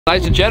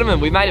Ladies and gentlemen,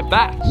 we made it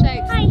back.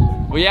 Hi.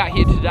 We're out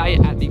here today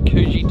at the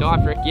Coogee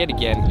dive wreck yet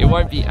again. It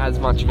won't be as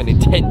much of an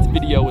intense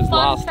video as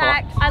last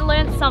time. Fun fact, I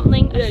learned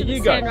something. Yeah, you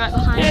go. Stand right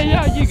behind me.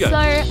 Yeah, you go. So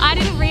I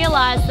didn't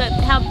realise that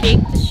how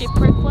big the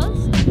shipwreck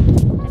was.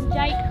 And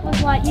Jake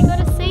was like, you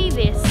gotta see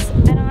this.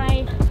 And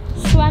I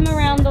swam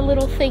around the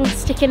little thing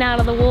sticking out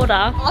of the water.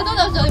 I thought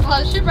that was the only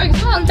part of the shipwreck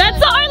as well. That's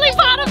the only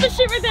part of the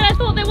shipwreck that I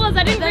thought there was.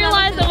 I didn't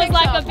realise it was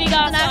like a big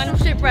ass one.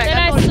 Shipwreck. Then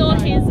I saw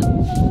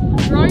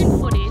his drone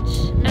footage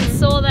and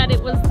saw that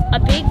it was a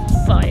big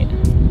boat.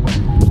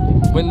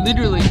 When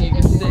literally you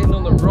can stand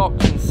on the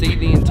rocks and see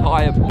the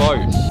entire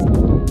boat.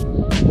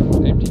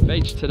 Empty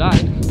beach today.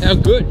 How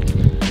good?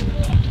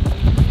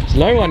 There's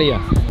no one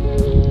here.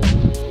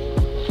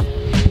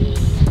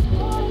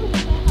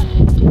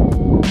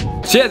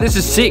 So yeah, this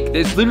is sick.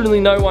 There's literally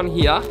no one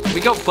here.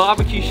 We got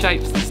barbecue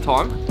shapes this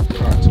time.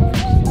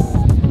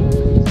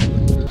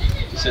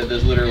 You said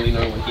there's literally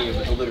no one here,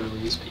 but there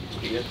literally is people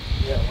here.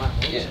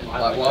 Yeah,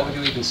 like why would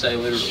you even say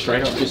literally?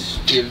 Straight up,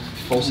 just give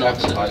false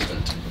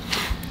advertisement.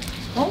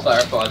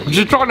 Clarify that. I'm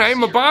just trying to aim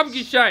my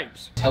barbecue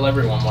shapes. Tell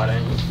everyone, why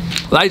don't you?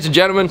 Ladies and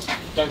gentlemen,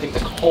 Don't think the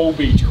whole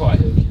beach quite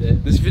heavy there.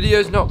 this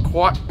video's not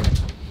quite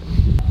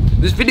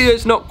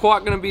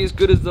going to be as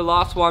good as the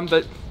last one,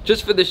 but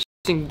just for the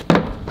shitting,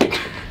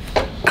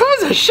 come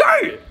as a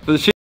show for the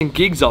shitting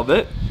gigs of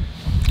it.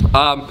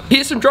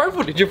 Here's some drone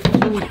footage of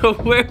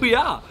where we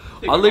are.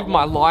 I live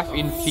my life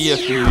in fear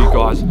for you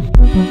guys.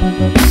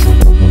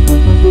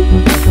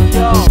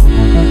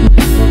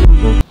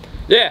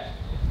 Yeah,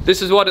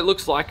 this is what it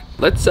looks like.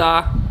 Let's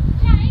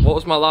what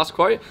was my last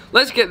quote?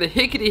 Let's get the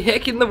hickety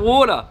heck in the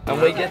water.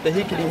 And we get the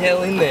hickety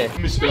hell in there.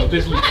 There's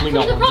literally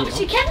no The one rocks,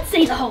 here. you can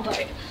see the whole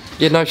boat.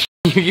 Yeah, no,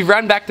 you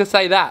ran back to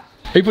say that.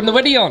 Are you putting the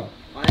weddy on?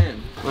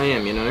 I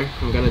am, you know.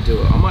 I'm gonna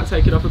do it. I might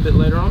take it off a bit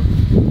later on.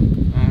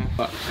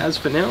 But as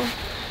for now,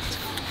 it's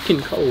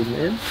fucking cold,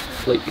 man.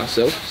 Bleep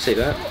myself, see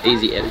that?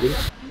 Easy editing.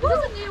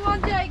 There's a new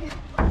one, Jake.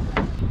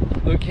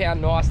 Look how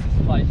nice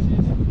this place is.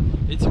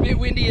 It's a bit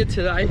windier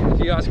today,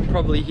 you guys can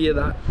probably hear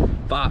that,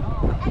 but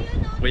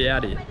we're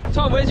out here.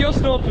 Tom, where's your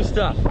snorkel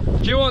stuff?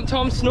 Do you want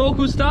Tom's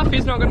snorkel stuff?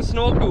 He's not gonna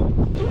snorkel.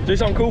 Do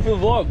something cool for the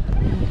vlog.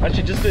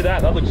 Actually, just do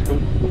that looks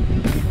cool.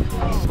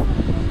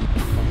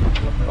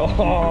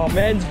 Oh,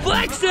 man's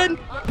flexing!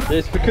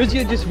 It's because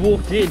you just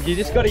walked in. You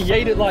just gotta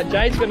yeet it like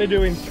Jay's gonna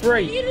do in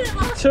 3,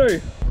 2,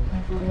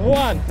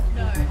 1.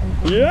 No.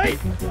 Yeet!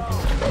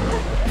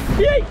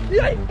 Yeet!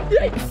 Yeet!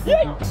 Yeet!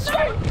 Yeet!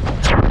 Straight!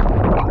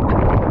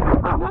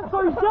 That's so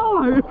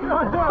shallow!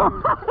 Ow!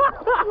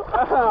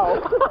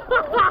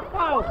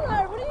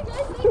 Hello, what are you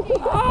guys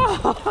thinking?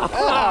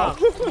 Oh.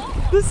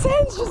 The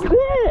sand's just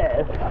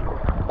there!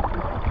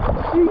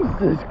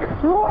 Jesus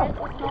Christ!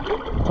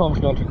 Tom's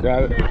gone to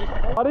grab it.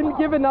 I didn't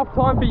give enough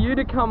time for you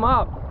to come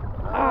up.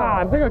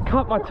 I think I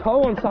cut my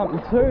toe on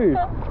something too.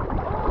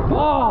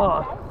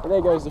 Oh!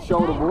 There goes the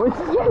shoulder, boys.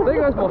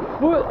 There goes my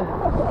foot.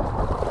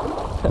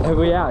 Are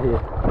we out here?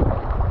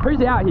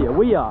 Who's out here?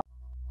 We are.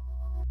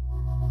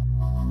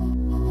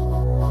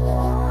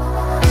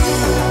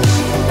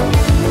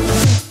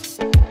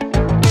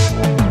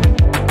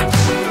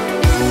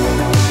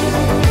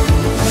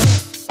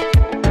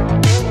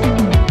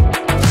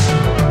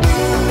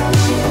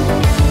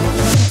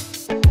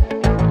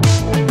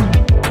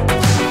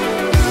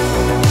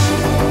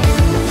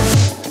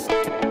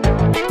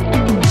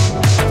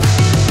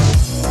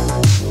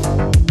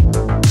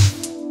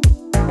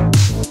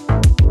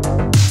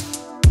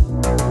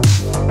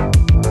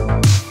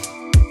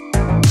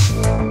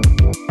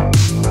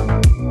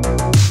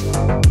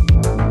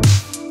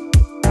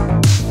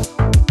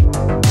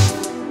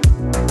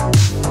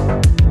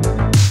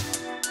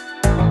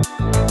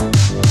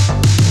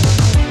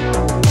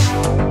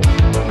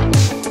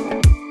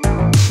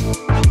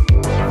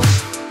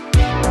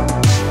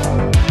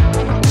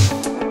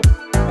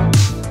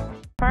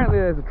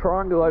 There's a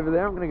triangle over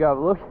there. I'm gonna go have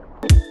a look.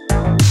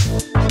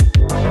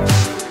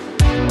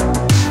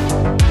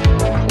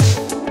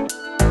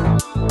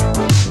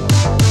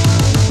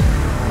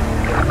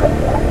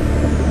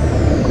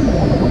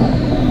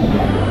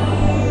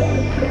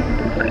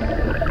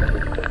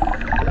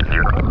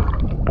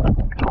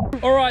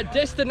 All right,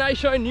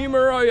 destination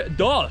numero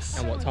dos.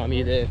 And what time are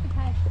you there?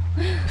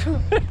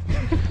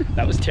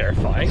 That was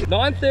terrifying.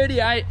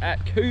 9:38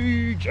 at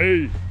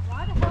Coogee.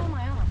 Why the hell am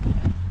I on?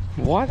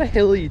 Why the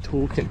hell are you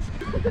talking?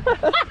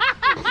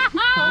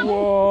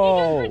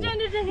 Whoa. He just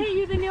pretended to hit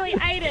you, then nearly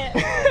ate it.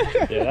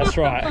 Yeah, that's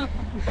right.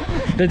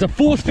 There's a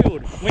force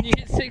field. When you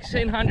hit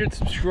 1,600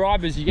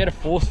 subscribers, you get a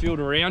force field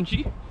around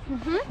you.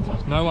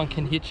 No one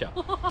can hit you.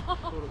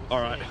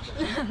 Alright.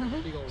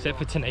 Except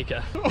for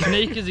Tanika.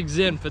 Tanika's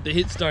exempt, but the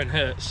hits don't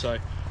hurt, so.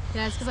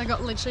 Yeah, it's because I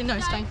got literally no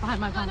strength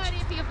behind my punch.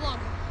 Idea for your vlog.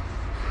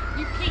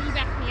 You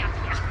piggybacked me up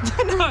here.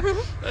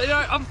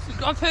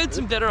 No, I've heard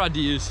some better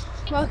ideas.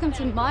 Welcome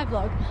to my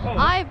vlog.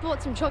 I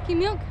bought some chalky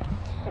milk,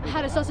 I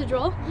had a sausage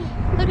roll.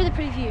 Look at the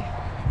pretty view.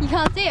 You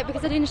can't see it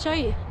because I didn't show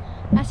you.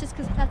 That's just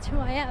because that's who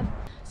I am.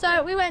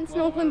 So we went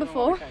snorkeling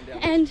before,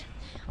 and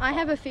I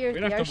have a fear of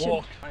the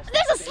ocean.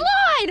 There's a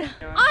slide!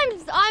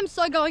 I'm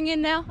so going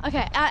in now.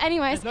 Okay,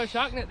 anyways. There's no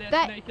shark net there,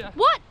 Sneaker.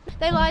 What?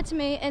 They lied to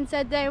me and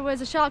said there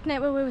was a shark net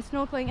where we were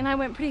snorkeling, and I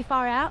went pretty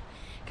far out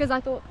because I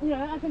thought, you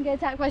know, I can get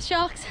attacked by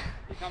sharks.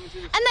 And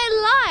they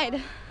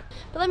lied.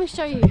 But let me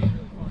show you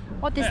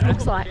what this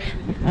looks like.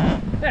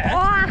 There.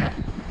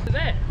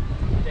 There.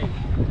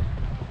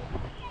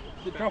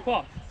 Drop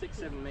off.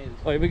 6-7 meters.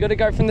 Oh, we got to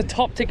go from the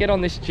top to get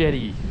on this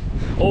jetty.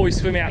 Or we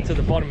swim out to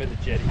the bottom of the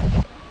jetty.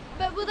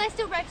 But will they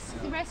still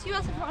rescue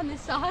us if we're on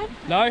this side?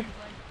 No.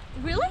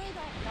 Really?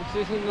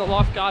 This isn't the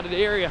lifeguarded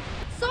area.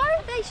 So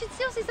they should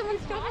still see someone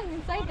struggling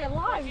and save their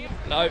lives.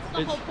 No. That's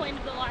the whole point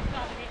of the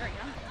lifeguarded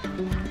area.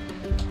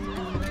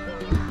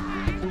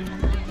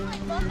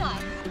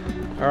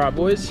 Alright,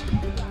 boys.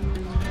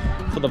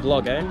 For the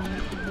vlog, eh?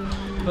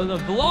 For the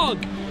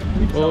vlog.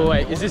 Oh,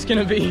 wait, is this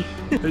gonna be...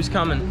 Who's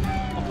coming?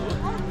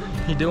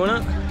 You doing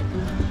it?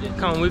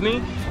 Coming with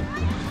me?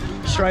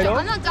 Straight I'm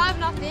off? not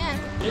diving off the end.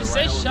 It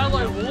says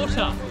shallow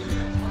water.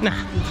 Nah.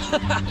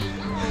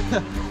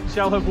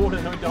 Shallow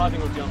water, no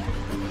diving or jumping.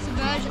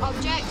 Submerged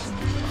objects.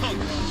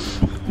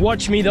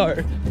 Watch me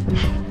though.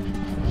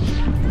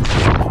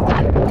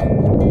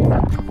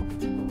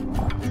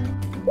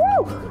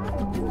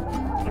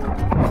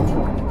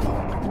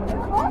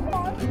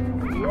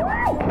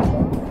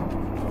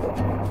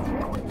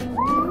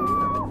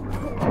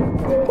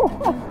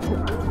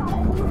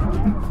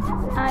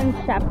 I'm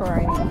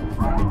chaperoning,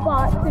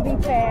 but to be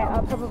fair,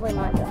 I probably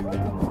might just.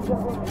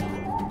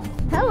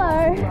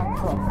 Hello!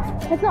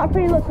 It's not a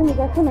pretty look when you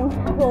go swimming.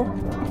 Well,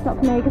 it's not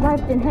for me because I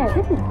have thin hair.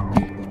 This is.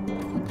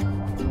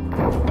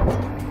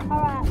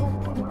 Alright, let's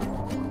do this.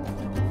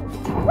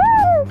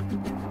 Woo!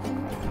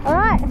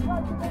 Alright! Woo!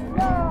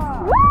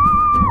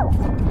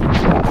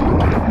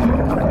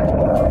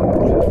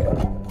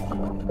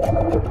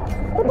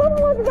 The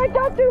problem was I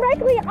jumped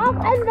directly up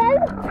and then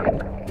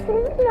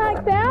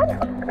smacked down.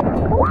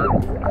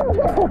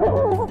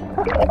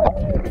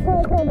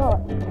 Okay, not.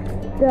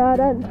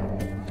 Da-dun.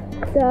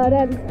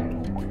 Da-dun.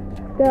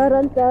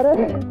 Da-dun, da-dun.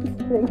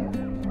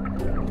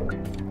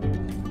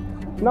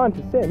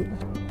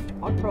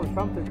 9%? I'd probably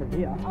trump it from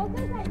here.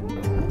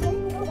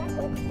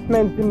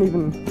 Mans didn't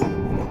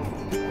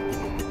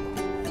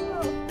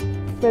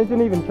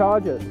even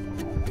charge it.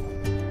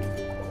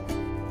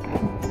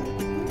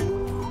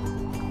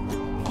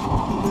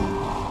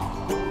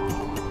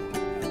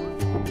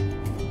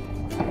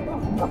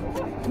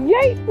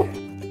 Yeet!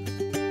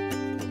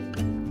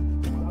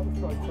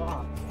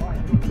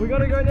 We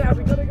gotta go now,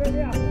 we gotta go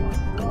now.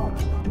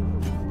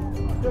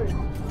 2,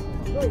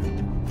 3.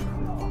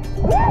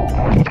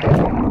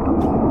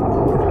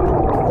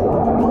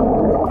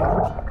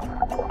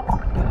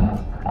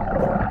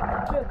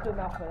 Just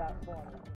enough of that fun.